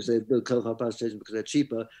because they build coal-fired power stations because they're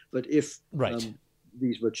cheaper. But if Right.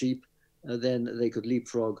 these were cheap, then they could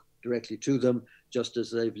leapfrog directly to them, just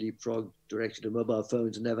as they've leapfrogged directly to mobile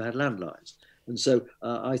phones and never had landlines. And so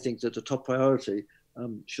I think that the top priority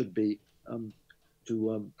should be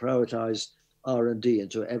to prioritize R&D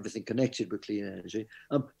into everything connected with clean energy.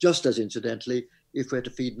 Just as incidentally, if we're to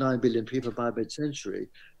feed 9 billion people by mid-century,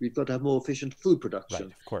 we've got to have more efficient food Right. production.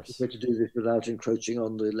 Of If course. we're to do this without encroaching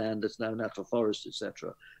on the land that's now natural forest,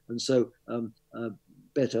 etc. And so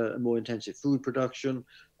better and more intensive food production,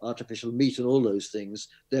 artificial meat and all those things,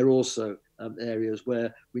 they're also areas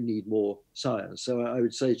where we need more science. So I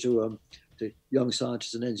would say to young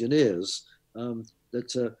scientists and engineers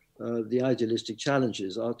that the idealistic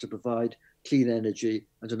challenges are to provide clean energy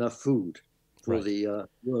and enough food for Right. the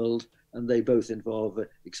world, and they both involve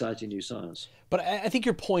exciting new science. But I think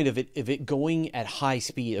your point of it going at high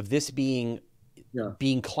speed, of this Yeah,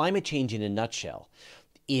 being climate change in a nutshell,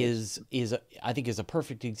 yes, I think is a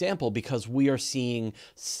perfect example, because we are seeing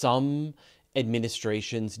some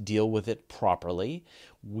administrations deal with it properly.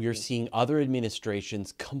 We're yes, seeing other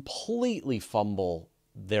administrations completely fumble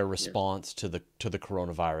their yes, response to the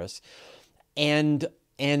coronavirus.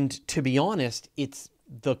 And to be honest, it's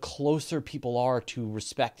the closer people are to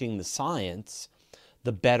respecting the science,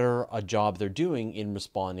 the better a job they're doing in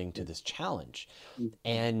responding to yes. this challenge. Mm-hmm.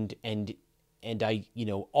 And and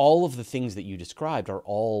all of the things that you described are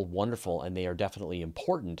all wonderful, and they are definitely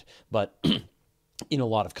important. But in a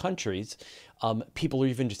lot of countries, people are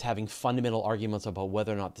even just having fundamental arguments about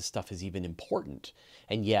whether or not this stuff is even important.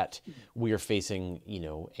 And yet we are facing,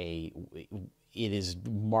 it is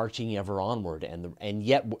marching ever onward, and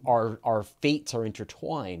yet our fates are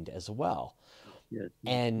intertwined as well. Yes.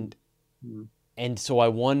 And Mm. and so I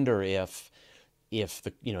wonder if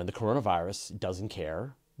the coronavirus doesn't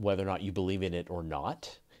care whether or not you believe in it or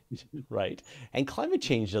not, right? And climate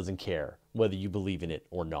change doesn't care whether you believe in it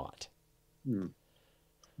or not. Mm.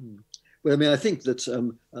 Mm. Well, I mean, I think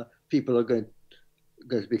that people are going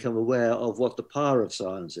to become aware of what the power of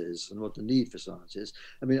science is and what the need for science is.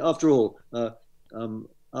 I mean, after all,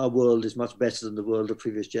 our world is much better than the world of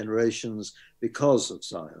previous generations because of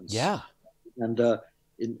science. Yeah. And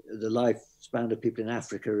in the lifespan of people in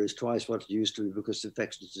Africa is twice what it used to be because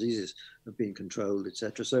infectious diseases have been controlled,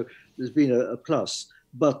 etc. So there's been a plus.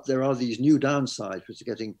 But there are these new downsides which are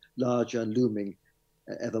getting larger and looming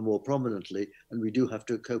ever more prominently, and we do have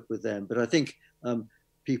to cope with them. But I think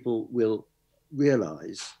people will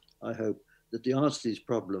realize, I hope, that the answer to these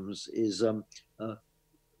problems is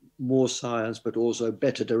more science, but also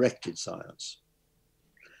better directed science,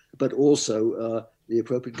 but also the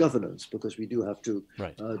appropriate governance, because we do have to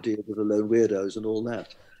Right. deal with the lone weirdos and all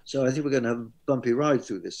that. So I think we're going to have a bumpy ride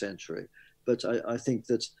through this century. But I think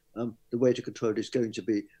that the way to control it is going to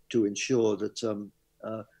be to ensure that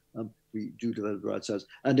we do develop the right science.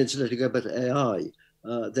 And incidentally, go back to AI,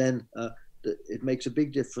 then it makes a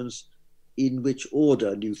big difference in which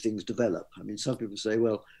order new things develop. I mean, some people say,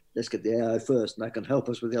 well, let's get the AI first, and that can help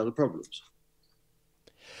us with the other problems.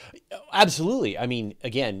 Absolutely. I mean,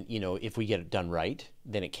 again, if we get it done right,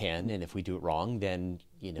 then it can, and if we do it wrong, then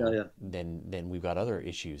Yeah. then we've got other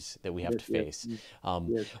issues that we have Yes, to face.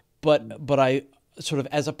 yes. But I sort of,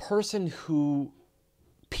 as a person who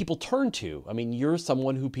people turn to, I mean, you're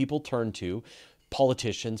someone who people turn to,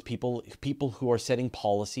 politicians, people who are setting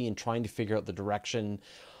policy and trying to figure out the direction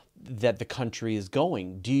that the country is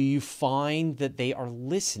going. Do you find that they are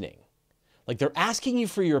listening? Like, they're asking you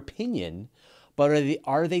for your opinion, but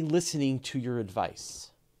are they listening to your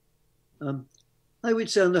advice? I would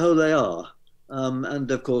say on the whole they are.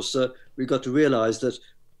 And of course, we've got to realize that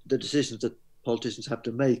the decisions that politicians have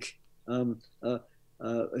to make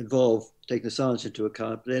involve taking the science into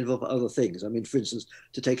account, but they involve other things. I mean, for instance,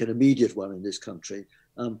 to take an immediate one in this country,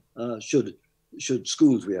 should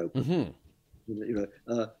schools reopen? Mm-hmm.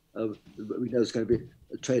 We know it's going to be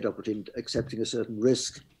a trade-off between accepting a certain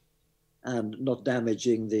risk and not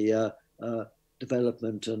damaging the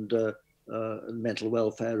development and mental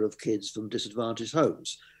welfare of kids from disadvantaged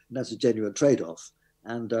homes. And that's a genuine trade-off.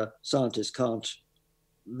 And scientists can't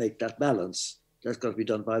make that balance. That's got to be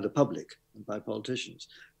done by the public and by politicians.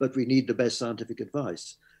 But we need the best scientific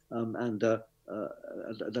advice. And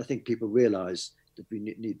I think people realize that we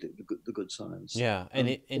need the good science. Yeah,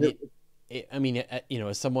 I mean,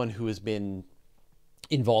 as someone who has been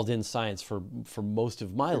involved in science for most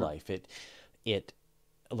of my life, it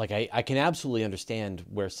like I can absolutely understand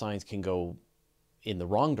where science can go in the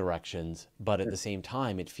wrong directions, but at the same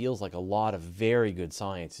time, it feels like a lot of very good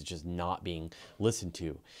science is just not being listened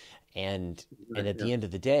to, and at the end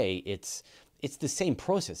of the day, it's the same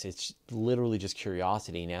process. It's literally just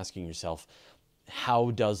curiosity and asking yourself,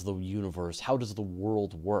 how does the universe, how does the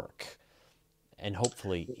world work, and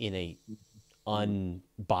hopefully in a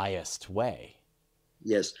unbiased way.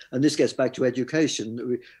 Yes, and this gets back to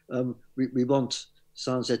education. We want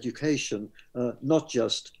science education, not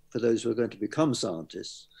just for those who are going to become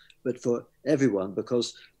scientists, but for everyone,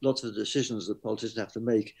 because lots of the decisions that politicians have to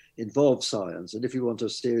make involve science. And if you want a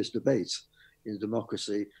serious debate in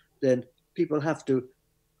democracy, then people have to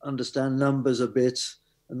understand numbers a bit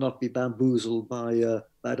and not be bamboozled by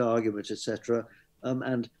bad arguments, etc.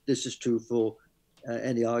 And this is true for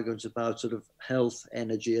any arguments about sort of health,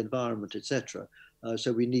 energy, environment, etc.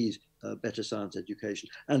 So we need better science education.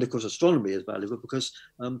 And of course, astronomy is valuable because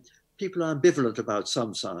people are ambivalent about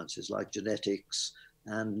some sciences like genetics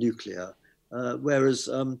and nuclear, whereas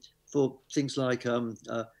for things like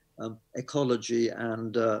ecology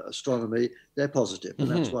and astronomy, they're positive. And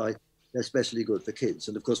that's why they're especially good for kids.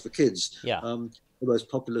 And of course, for kids, the most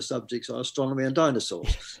popular subjects are astronomy and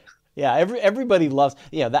dinosaurs. Yeah, everybody loves.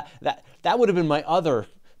 That would have been my other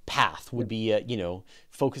path. Would be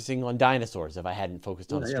focusing on dinosaurs if I hadn't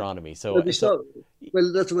focused on astronomy. So,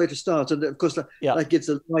 well, that's a way to start, and of course that gives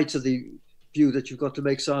a light to the view that you've got to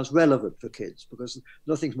make science relevant for kids, because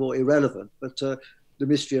nothing's more irrelevant. But the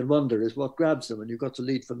mystery and wonder is what grabs them, and you've got to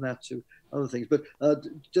lead from that to other things. But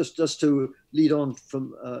just to lead on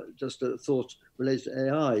from just a thought related to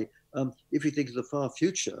AI. if you think of the far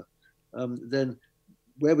future, then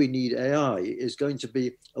where we need AI is going to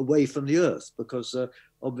be away from the Earth, because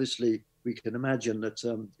obviously we can imagine that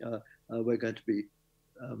we're going to be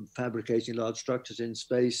fabricating large structures in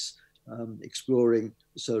space, exploring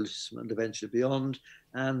the solar system and eventually beyond.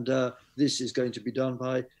 And this is going to be done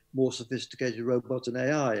by more sophisticated robots and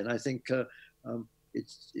AI. And I think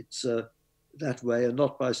it's that way, and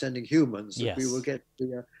not by sending humans, that we will Yes. get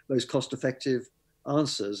the most cost-effective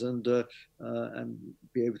answers and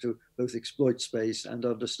be able to both exploit space and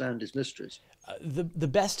understand its mysteries. The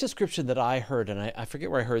best description that I heard, and I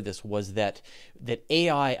forget where I heard this, was that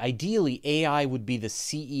AI, ideally AI would be the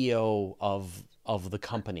CEO of the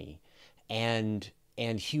company, and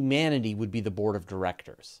humanity would be the board of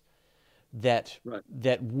directors. That Right.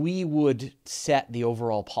 that we would set the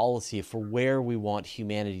overall policy for where we want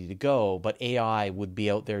humanity to go, but AI would be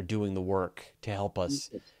out there doing the work to help us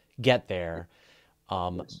Yes. get there.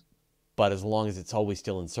 Yes. But as long as it's always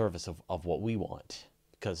still in service of what we want,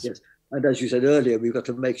 because Yes. And as you said earlier, we've got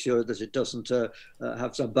to make sure that it doesn't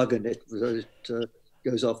have some bug in it, so it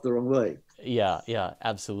goes off the wrong way. yeah,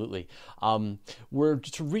 absolutely. We're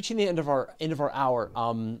just reaching the end of our hour,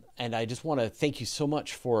 and I just want to thank you so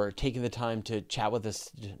much for taking the time to chat with us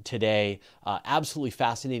today. Absolutely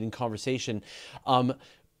fascinating conversation.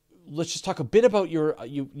 Let's just talk a bit about your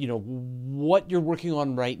what you're working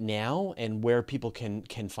on right now and where people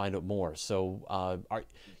can find out more. So,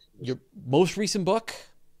 your most recent book?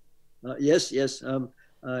 Yes, yes.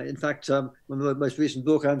 In fact, my most recent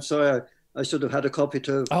book, I'm sorry, I sort of had a copy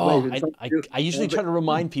to wave Oh, in I, front of I, you. I usually try But to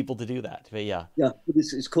remind people to do that, but yeah. yeah,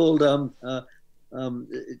 it's called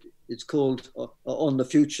it's called On the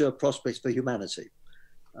Future Prospects for Humanity,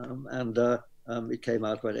 and it came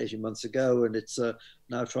out about 18 months ago, and it's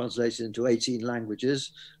now translated into 18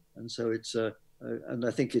 languages, and so and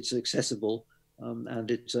I think it's accessible, and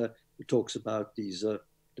it talks about these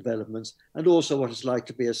developments, and also what it's like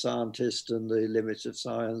to be a scientist and the limits of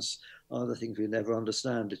science, are the things we never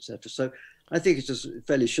understand, etc. So I think it's just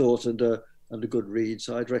fairly short and a good read.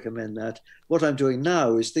 So I'd recommend that. What I'm doing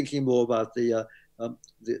now is thinking more about the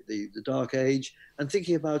Dark Age, and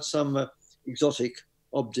thinking about some exotic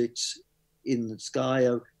objects in the sky,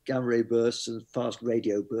 gamma ray bursts and fast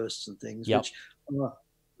radio bursts and things, Yep. which are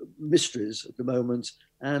mysteries at the moment.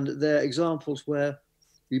 And they're examples where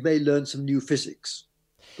we may learn some new physics,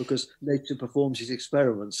 because nature performs these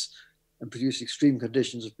experiments and produces extreme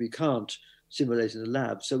conditions that we can't simulate in the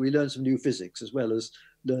lab. So we learn some new physics as well as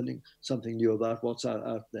learning something new about what's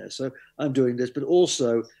out there. So I'm doing this, but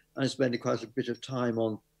also I'm spending quite a bit of time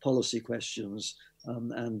on policy questions.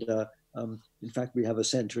 In fact, we have a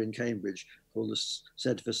centre in Cambridge called the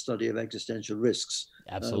Centre for Study of Existential Risks,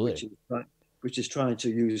 Absolutely. which is trying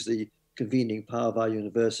to use the convening power of our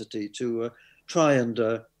university to try and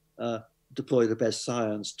deploy the best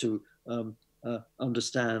science to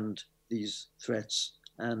understand these threats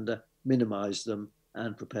and minimize them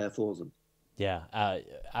and prepare for them. Yeah,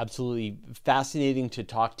 absolutely fascinating to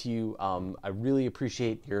talk to you. I really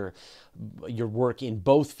appreciate your work in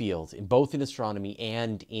both fields, in astronomy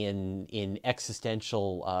and in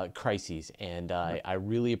existential crises, and I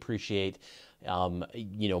really appreciate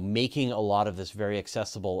making a lot of this very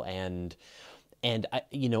accessible and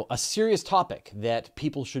a serious topic that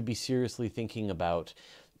people should be seriously thinking about,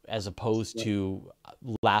 as opposed to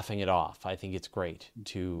laughing it off. I think it's great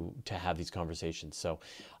to have these conversations. So,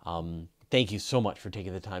 thank you so much for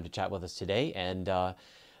taking the time to chat with us today, and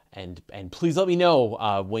please let me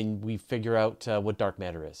know when we figure out what dark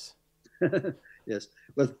matter is. Yes.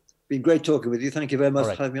 Well, it's been great talking with you. Thank you very All much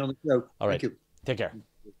right, for having me on the show. all Thank right. you. Take care.